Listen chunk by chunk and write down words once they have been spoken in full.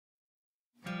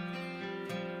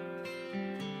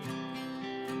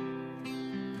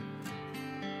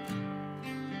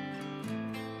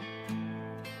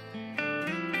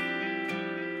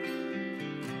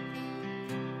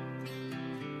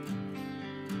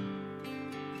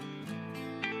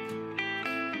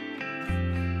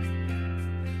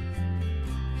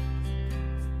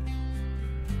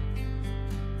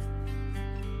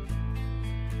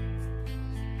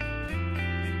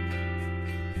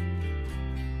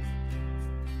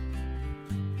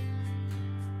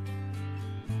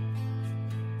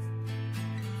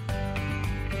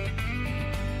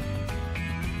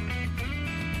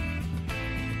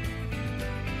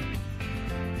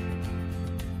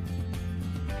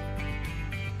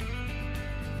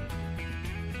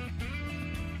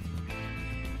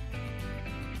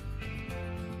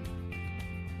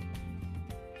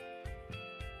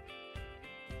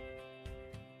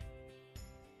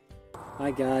Hi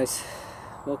guys,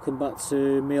 welcome back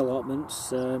to me allotments.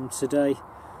 Today,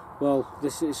 well,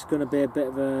 this is going to be a bit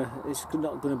of a, it's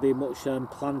not going to be much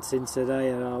planting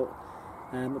today.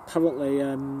 Apparently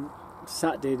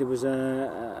Saturday there was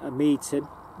a meeting,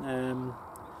 and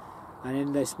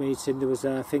in this meeting there was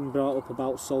a thing brought up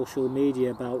about social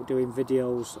media, about doing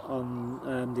videos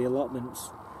on the allotments.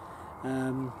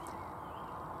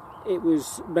 It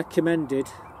was recommended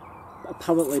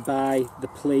apparently by the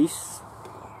police,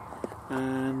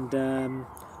 and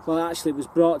well, actually it was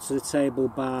brought to the table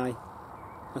by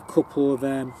a couple of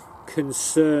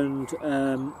concerned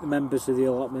members of the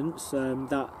allotments,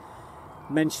 that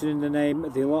mentioning the name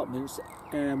of the allotments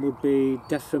would be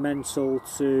detrimental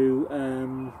to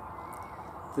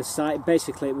the site.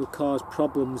 Basically it would cause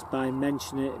problems by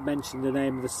mentioning the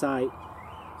name of the site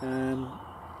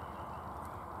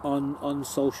on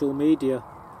social media.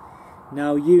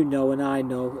 Now, you know and I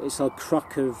know it's a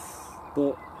crock of,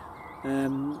 but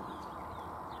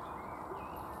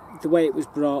the way it was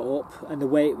brought up and the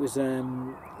way it was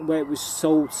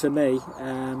sold to me,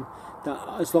 that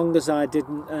as long as I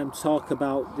didn't talk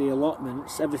about the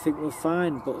allotments, everything was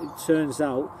fine. But it turns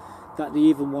out that they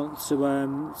even want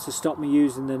to stop me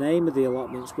using the name of the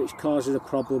allotments, which causes a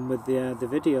problem with the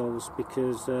videos,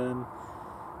 because the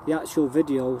actual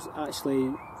videos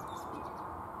actually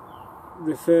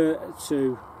refer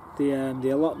to the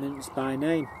allotments by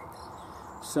name.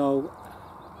 So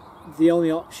the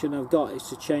only option I've got is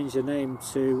to change the name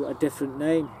to a different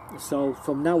name. So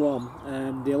from now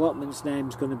on, the allotments name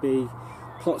is going to be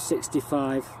Plot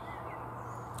 65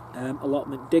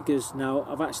 Allotment Diggers. Now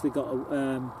I've actually got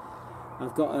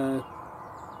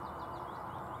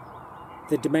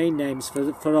the domain names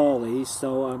for all these,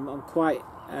 so I'm quite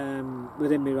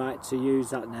within my right to use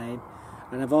that name.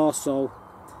 And I've also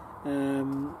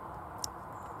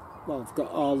well, I've got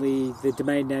all the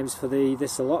domain names for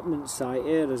this allotment site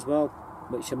here as well,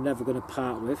 which I'm never going to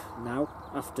part with now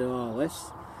after all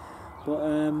this. But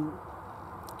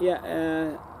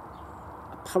yeah,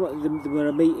 apparently there were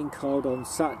a meeting called on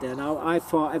Saturday. Now I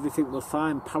thought everything was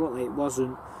fine. Apparently it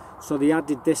wasn't. So they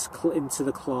added this into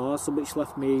the clause, which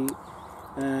left me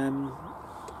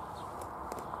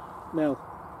well,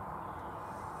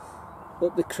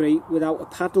 up the creek without a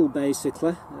paddle,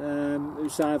 basically. It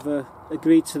was either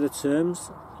agree to the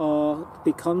terms or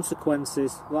be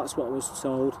consequences. That's what I was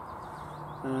told,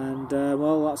 and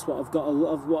well, that's what I've got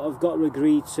to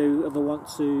agree to if I want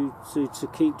to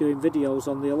keep doing videos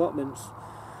on the allotments,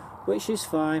 which is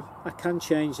fine. I can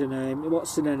change the name.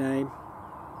 What's in the name?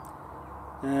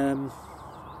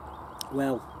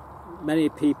 Well, many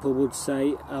people would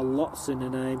say a lot's in the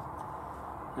name,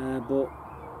 but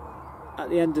at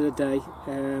the end of the day,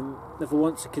 if I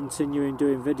want to continue in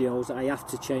doing videos, I have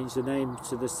to change the name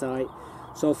to the site.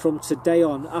 So from today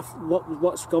on,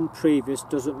 what's gone previous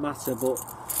doesn't matter, but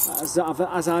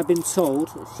as I've been told,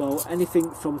 so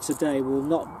anything from today will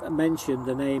not mention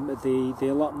the name of the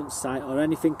allotment site or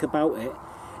anything about it,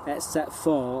 except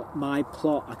for my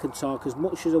plot. I can talk as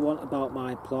much as I want about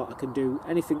my plot, I can do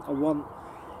anything I want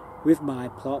with my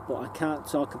plot, but I can't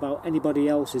talk about anybody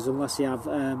else's unless you have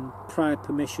prior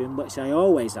permission, which I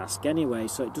always ask anyway.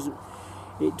 So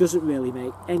it doesn't really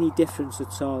make any difference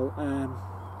at all.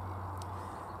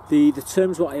 The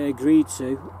terms what I agreed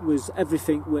to was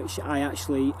everything which I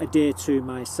actually adhere to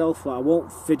myself. I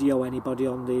won't video anybody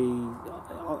on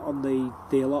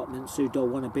the allotments who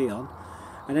don't want to be on,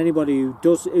 and anybody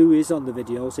who is on the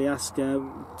videos, they ask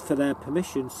for their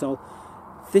permission. So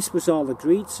this was all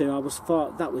agreed to. I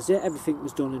thought that was it. Everything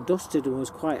was done and dusted, and I was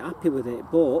quite happy with it.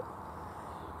 But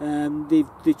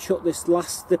they chucked this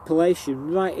last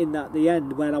stipulation right in at the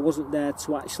end, where I wasn't there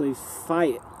to actually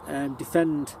fight and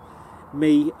defend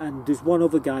me. And there's one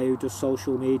other guy who does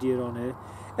social media on here.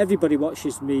 Everybody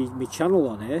watches me channel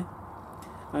on here,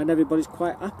 and everybody's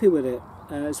quite happy with it.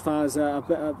 As far as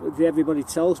everybody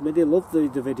tells me, they love the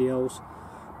videos,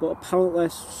 but apparently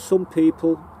some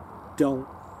people don't.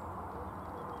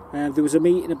 There was a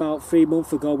meeting about 3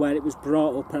 months ago where it was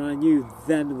brought up, and I knew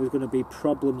then there was going to be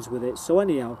problems with it. So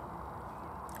anyhow,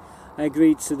 I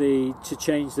agreed to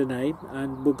change the name,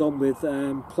 and we're gone with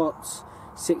Plot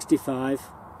 65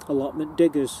 Allotment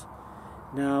Diggers.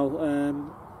 Now,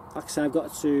 like I said, I've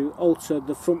got to alter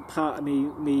the front part of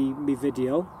me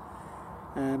video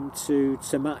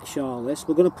to match all this.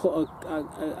 We're going to put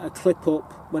a clip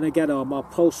up when I get home. I'll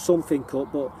post something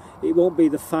up, but it won't be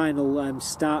the final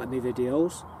start of my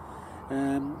videos.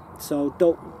 So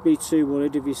don't be too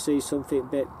worried if you see something a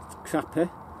bit crappy,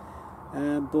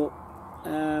 but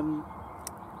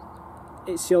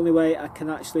it's the only way I can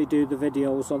actually do the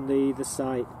videos on the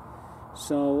site.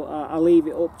 So I'll leave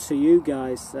it up to you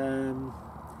guys.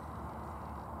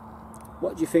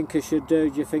 What do you think I should do?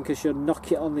 Do you think I should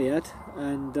knock it on the head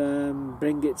and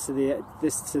bring it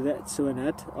to an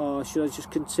head, or should I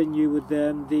just continue with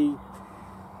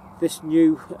this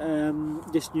new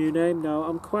name? Now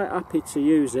I'm quite happy to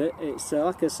use it. It's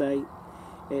like I say,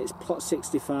 it's Plot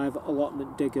 65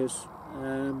 Allotment Diggers.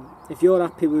 If you're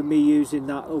happy with me using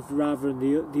that rather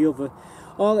than the other,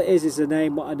 all it is a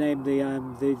name. What I named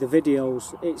the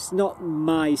videos. It's not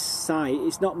my site.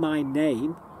 It's not my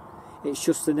name. It's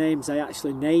just the names I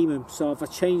actually name them. So if I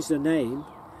change the name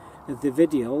of the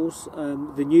videos,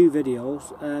 the new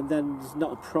videos, then there's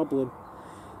not a problem.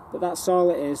 But that's all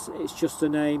it is. It's just a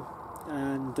name,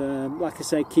 and like I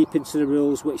say, keeping to the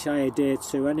rules which I adhere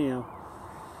to anyhow.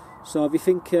 So if you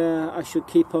think I should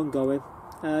keep on going,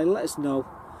 let us know.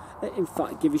 In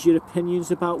fact, give us your opinions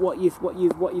about what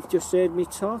you've just heard me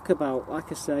talk about.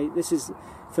 Like I say, this is,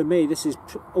 for me, this is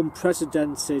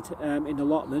unprecedented in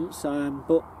allotments,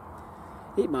 but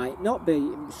it might not be.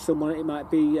 It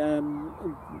might be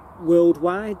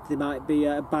worldwide. There might be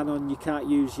a ban on you can't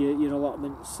use your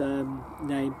allotments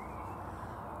name.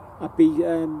 I'd be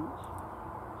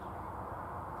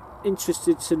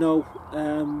interested to know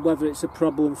whether it's a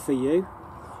problem for you,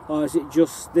 or is it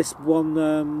just this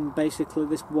one, basically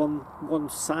this one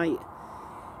site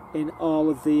in all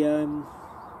of the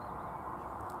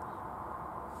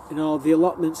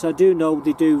allotments. I do know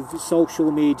they do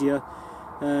social media.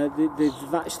 They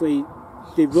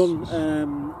run.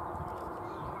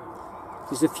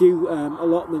 There's a few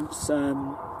allotments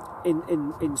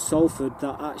in Salford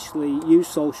that actually use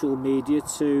social media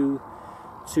to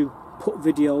put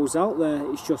videos out there.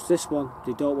 It's just this one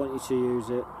they don't want you to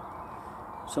use it.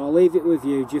 So I'll leave it with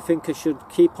you. Do you think I should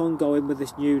keep on going with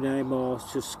this new name, or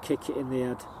just kick it in the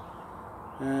head?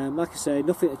 Like I say,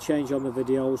 nothing to change on the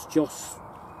videos, just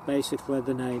basically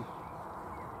the name.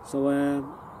 So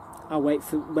I'll wait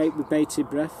with bated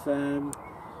breath to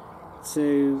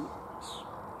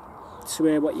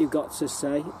hear what you've got to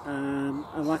say. And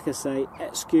like I say,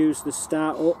 excuse the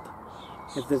start up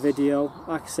of the video.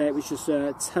 Like I say, it was just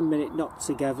a 10-minute knock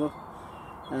together.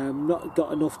 Not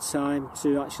got enough time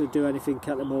to actually do anything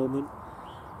at the moment.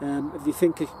 If you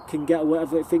think I can get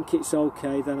whatever, if you think it's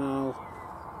okay, then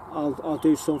I'll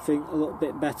do something a little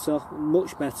bit better,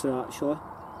 much better actually.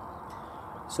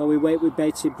 So we wait with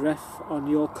bated breath on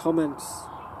your comments.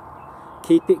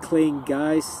 Keep it clean,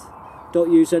 guys.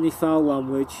 Don't use any foul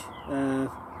language.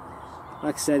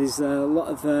 Like I said, there's a lot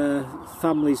of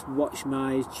families watch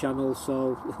my channel,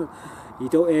 so you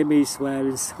don't hear me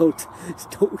swearing. So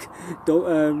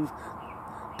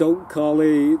don't call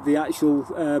the actual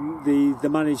the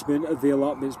management of the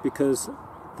allotments, because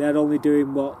they're only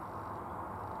doing what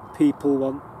people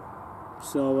want.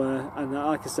 So and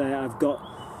like I say, I've got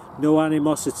no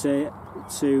animosity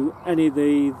to any of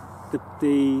the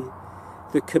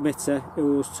committee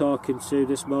who I was talking to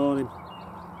this morning.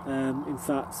 In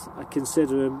fact, I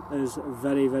consider them as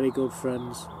very, very good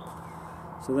friends.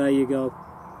 So there you go.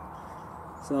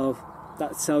 So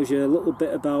that tells you a little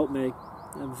bit about me.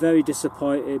 I'm very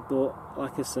disappointed, but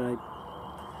like I say,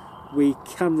 we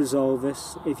can resolve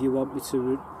this if you want me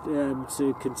to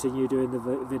continue doing the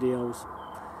videos.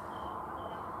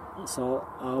 So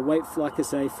I'll wait, like I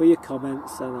say, for your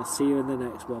comments, and I'll see you in the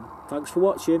next one. Thanks for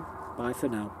watching. Bye for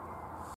now.